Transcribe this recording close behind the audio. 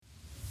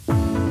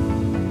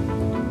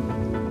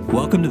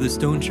Welcome to the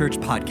Stone Church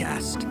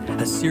Podcast,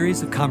 a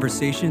series of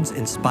conversations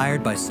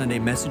inspired by Sunday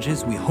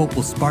messages we hope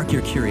will spark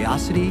your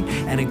curiosity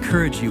and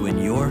encourage you in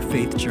your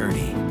faith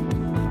journey.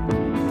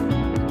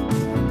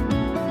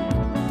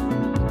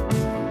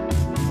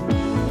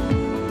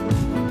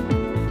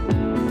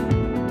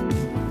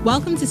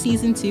 Welcome to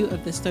Season 2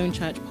 of the Stone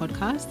Church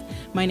Podcast.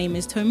 My name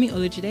is Tomi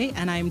Olujide,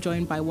 and I am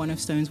joined by one of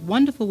Stone's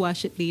wonderful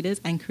worship leaders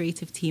and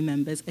creative team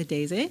members,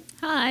 Adaeze.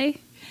 Hi.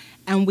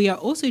 And we are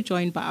also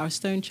joined by our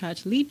Stone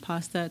Church lead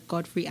pastor,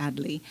 Godfrey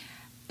Adderley,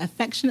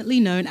 affectionately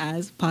known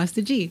as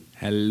Pastor G.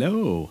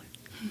 Hello.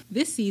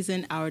 This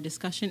season, our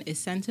discussion is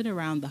centered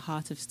around the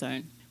Heart of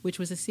Stone, which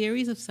was a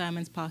series of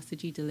sermons Pastor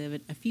G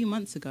delivered a few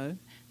months ago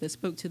that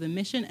spoke to the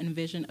mission and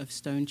vision of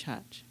Stone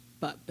Church.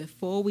 But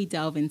before we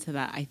delve into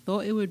that, I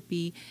thought it would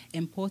be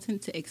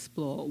important to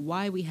explore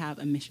why we have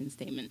a mission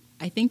statement.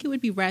 I think it would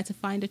be rare to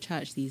find a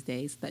church these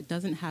days that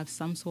doesn't have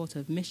some sort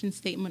of mission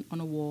statement on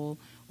a wall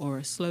or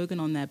a slogan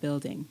on their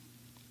building.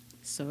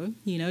 So,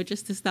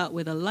 just to start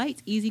with a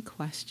light, easy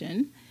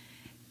question,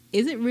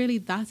 is it really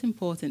that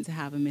important to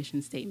have a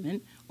mission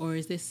statement, or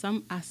is this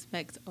some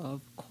aspect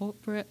of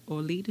corporate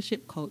or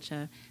leadership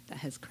culture that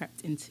has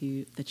crept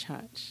into the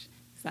church?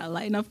 Is that a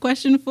light enough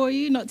question for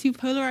you? Not too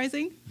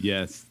polarizing?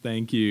 Yes,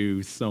 thank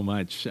you so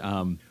much.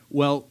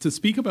 Well, to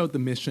speak about the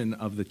mission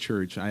of the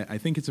church, I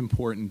think it's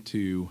important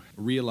to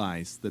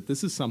realize that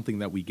this is something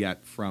that we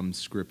get from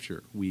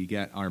Scripture. We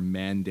get our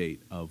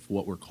mandate of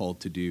what we're called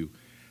to do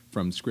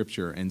from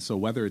Scripture. And so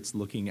whether it's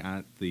looking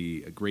at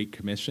the Great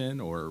Commission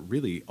or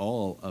really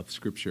all of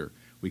Scripture,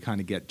 we kind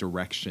of get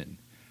direction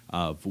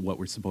of what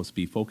we're supposed to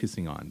be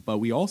focusing on. But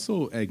we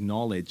also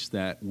acknowledge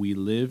that we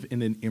live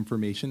in an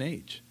information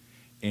age.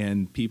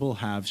 And people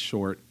have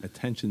short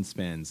attention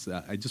spans.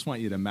 I just want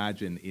you to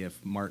imagine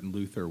if Martin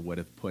Luther would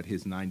have put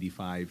his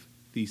 95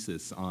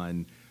 thesis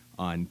on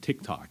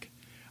TikTok.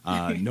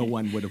 No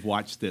one would have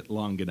watched it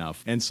long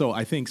enough. And so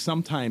I think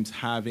sometimes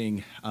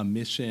having a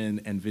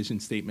mission and vision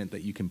statement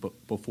that you can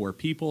put before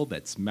people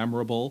that's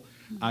memorable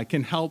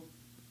can help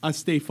us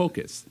stay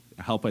focused,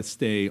 help us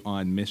stay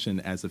on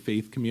mission as a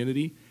faith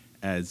community,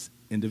 as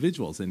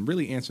individuals, and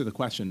really answer the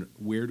question,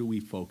 where do we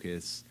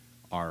focus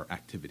our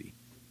activity?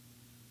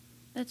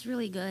 That's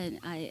really good.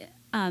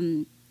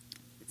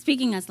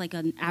 Speaking as like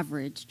an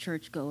average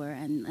churchgoer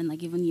and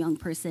like even young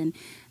person,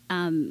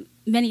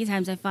 many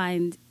times I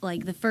find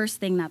like the first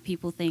thing that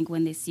people think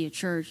when they see a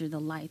church are the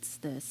lights,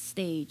 the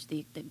stage,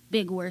 the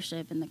big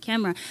worship and the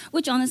camera,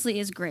 which honestly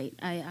is great.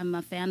 I'm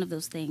a fan of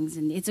those things,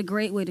 and it's a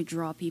great way to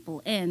draw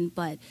people in.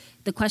 But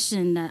the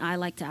question that I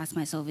like to ask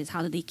myself is,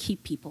 how do they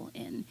keep people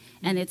in?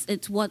 And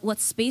it's what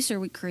space are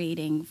we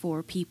creating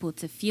for people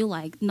to feel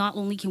like not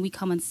only can we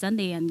come on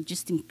Sunday and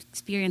just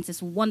experience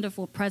this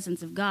wonderful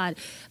presence of God,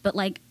 but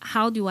like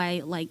how do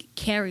I like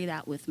carry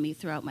that with me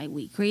throughout my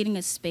week? Creating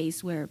a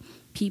space where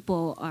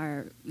people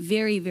are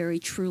very, very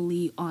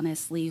truly,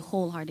 honestly,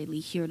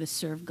 wholeheartedly here to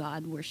serve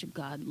God, worship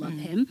God, love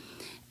Him,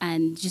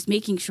 and just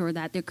making sure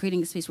that they're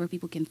creating a space where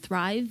people can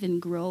thrive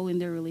and grow in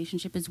their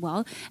relationship as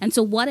well. And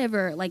so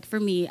whatever, like for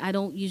me, I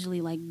don't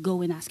usually like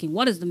go in asking,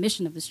 what is the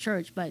mission of this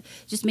church? But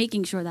just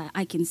making sure that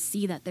I can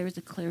see that there is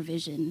a clear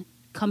vision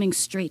coming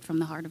straight from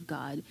the heart of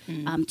God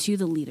to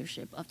the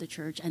leadership of the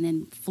church and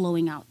then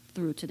flowing out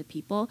through to the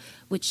people,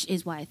 which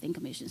is why I think a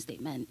mission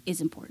statement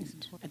is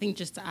important. I think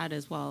just to add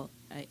as well,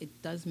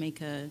 it does make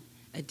a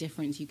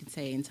difference, you could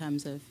say, in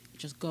terms of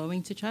just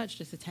going to church,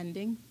 just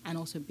attending, and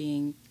also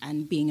being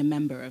a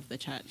member of the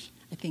church.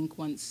 I think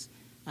once,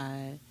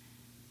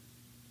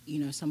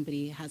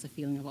 somebody has a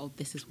feeling of, oh,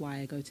 this is why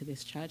I go to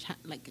this church,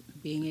 like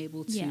being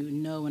able to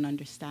know and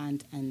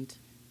understand and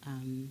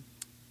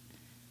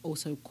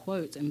also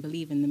quote and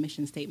believe in the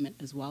mission statement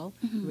as well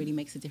really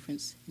makes a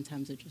difference in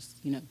terms of just,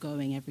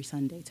 going every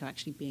Sunday to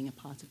actually being a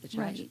part of the church.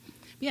 Right. But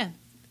yeah,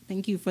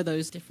 thank you for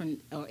those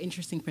different or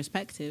interesting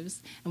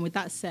perspectives. And with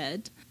that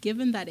said,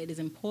 given that it is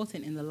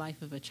important in the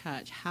life of a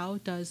church, how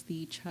does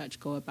the church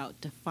go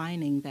about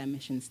defining their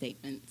mission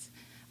statement?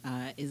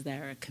 Is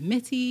there a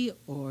committee,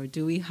 or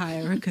do we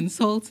hire a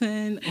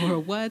consultant or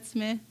a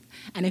wordsmith?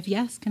 And if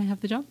yes, can I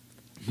have the job?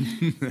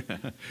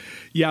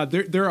 Yeah,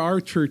 there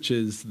are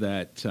churches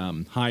that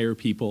hire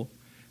people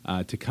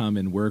to come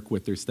and work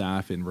with their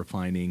staff in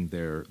refining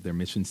their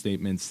mission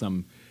statements.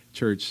 Some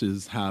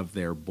churches have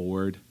their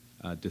board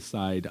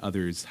decide.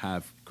 Others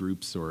have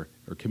groups or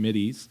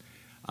committees.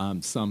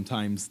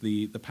 Sometimes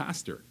the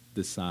pastor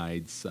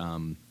decides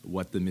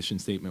what the mission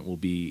statement will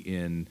be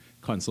in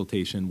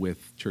consultation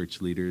with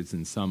church leaders.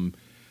 And some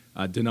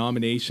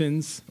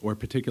denominations or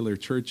particular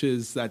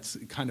churches, that's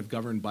kind of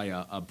governed by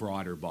a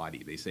broader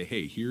body. They say,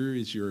 hey, here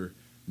is your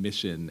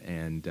mission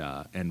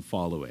and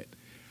follow it.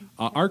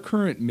 Our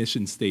current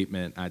mission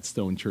statement at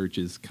Stone Church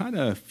is kind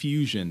of a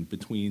fusion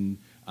between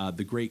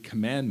the Great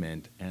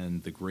Commandment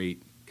and the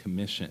Great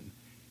Commission.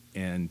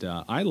 And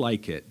I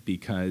like it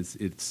because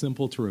it's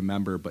simple to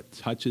remember but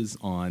touches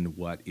on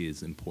what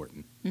is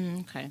important.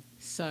 Okay,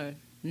 so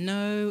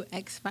no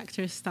X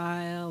Factor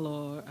style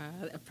or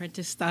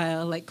apprentice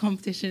style, like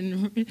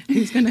competition,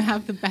 who's going to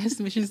have the best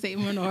mission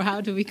statement, or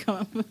how do we come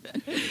up with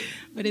it?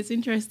 But it's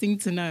interesting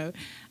to know.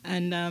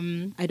 And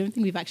I don't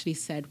think we've actually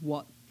said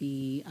what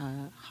the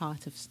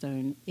Heart of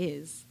Stone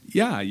is.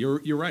 Yeah,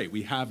 you're right.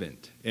 We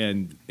haven't.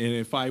 And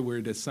if I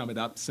were to sum it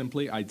up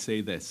simply, I'd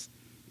say this.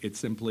 It's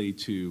simply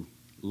to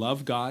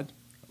love God,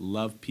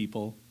 love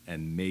people,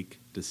 and make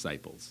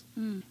disciples.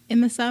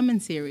 In the sermon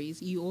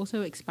series, you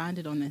also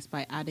expanded on this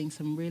by adding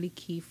some really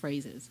key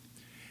phrases.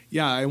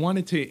 Yeah, I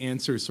wanted to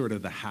answer sort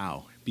of the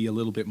how, be a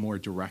little bit more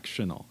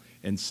directional.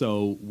 And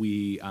so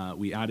we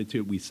added to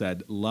it, we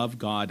said, love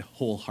God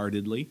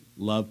wholeheartedly,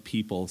 love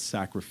people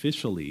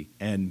sacrificially,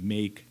 and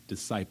make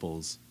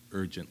disciples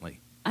urgently.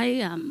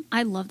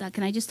 I love that.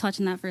 Can I just touch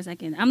on that for a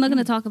second? I'm not going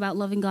to talk about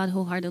loving God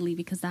wholeheartedly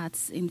because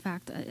that's, in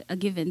fact, a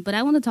given. But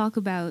I want to talk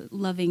about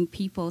loving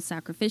people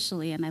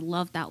sacrificially. And I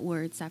love that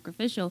word,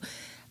 sacrificial,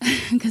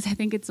 because I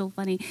think it's so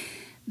funny.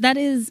 That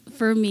is,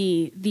 for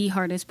me, the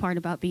hardest part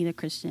about being a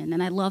Christian.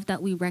 And I love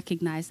that we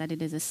recognize that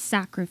it is a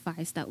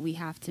sacrifice that we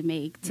have to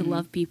make to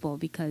love people,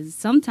 because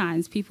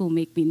sometimes people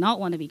make me not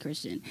want to be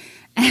Christian.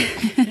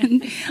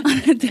 And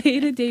on a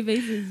day-to-day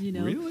basis, you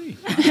know. Really?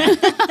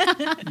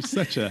 You're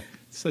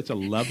such a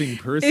loving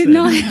person.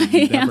 No,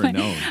 You've never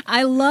known.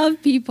 I love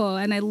people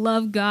and I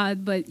love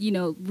God, but, you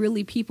know,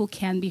 really people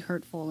can be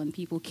hurtful and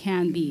people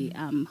can be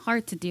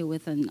hard to deal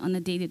with on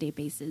a day-to-day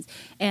basis.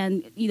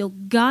 And, you know,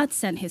 God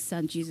sent his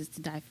son Jesus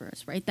to die for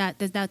us, right?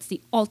 That's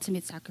the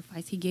ultimate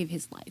sacrifice. He gave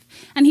his life.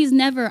 And he's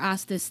never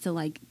asked us to,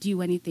 like,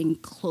 do anything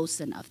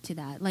close enough to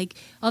that. Like,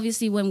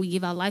 obviously, when we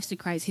give our lives to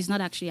Christ, he's not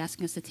actually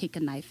asking us to take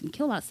a knife and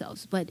kill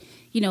ourselves. But,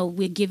 you know,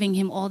 we're giving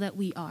him all that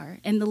we are.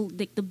 And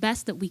the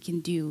best that we can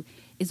do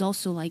is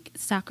also like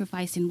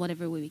sacrificing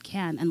whatever way we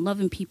can, and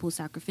loving people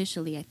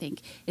sacrificially, I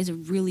think, is a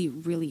really,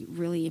 really,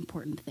 really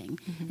important thing.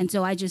 And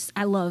so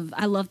I love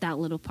that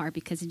little part,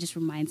 because it just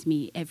reminds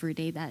me every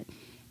day that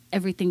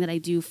everything that I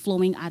do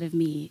flowing out of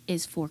me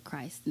is for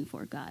Christ and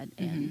for God.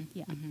 And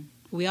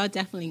We are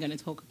definitely going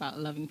to talk about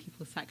loving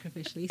people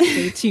sacrificially.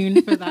 Stay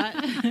tuned for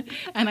that.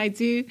 And I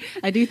do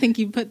think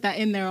you put that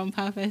in there on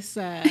purpose,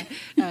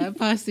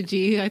 Pastor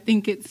G. I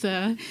think it's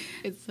a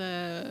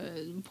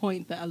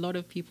point that a lot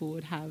of people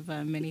would have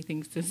many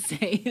things to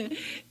say.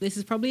 This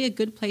is probably a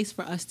good place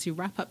for us to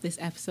wrap up this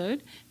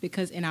episode,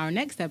 because in our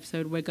next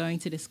episode, we're going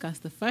to discuss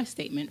the first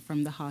statement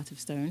from the Heart of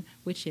Stone,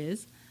 which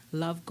is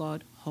love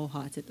God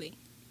wholeheartedly.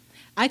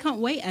 I can't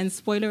wait, and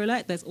spoiler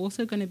alert, there's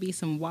also going to be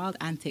some wild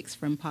antics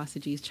from Pastor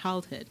G's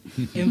childhood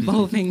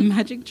involving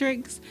magic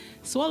tricks,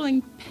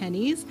 swallowing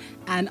pennies,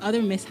 and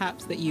other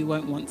mishaps that you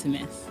won't want to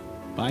miss.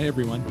 Bye,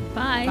 everyone.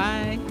 Bye.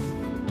 Bye.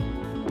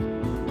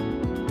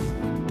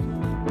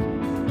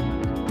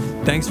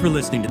 Thanks for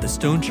listening to the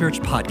Stone Church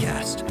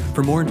podcast.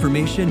 For more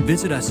information,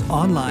 visit us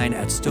online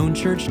at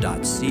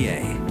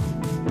stonechurch.ca.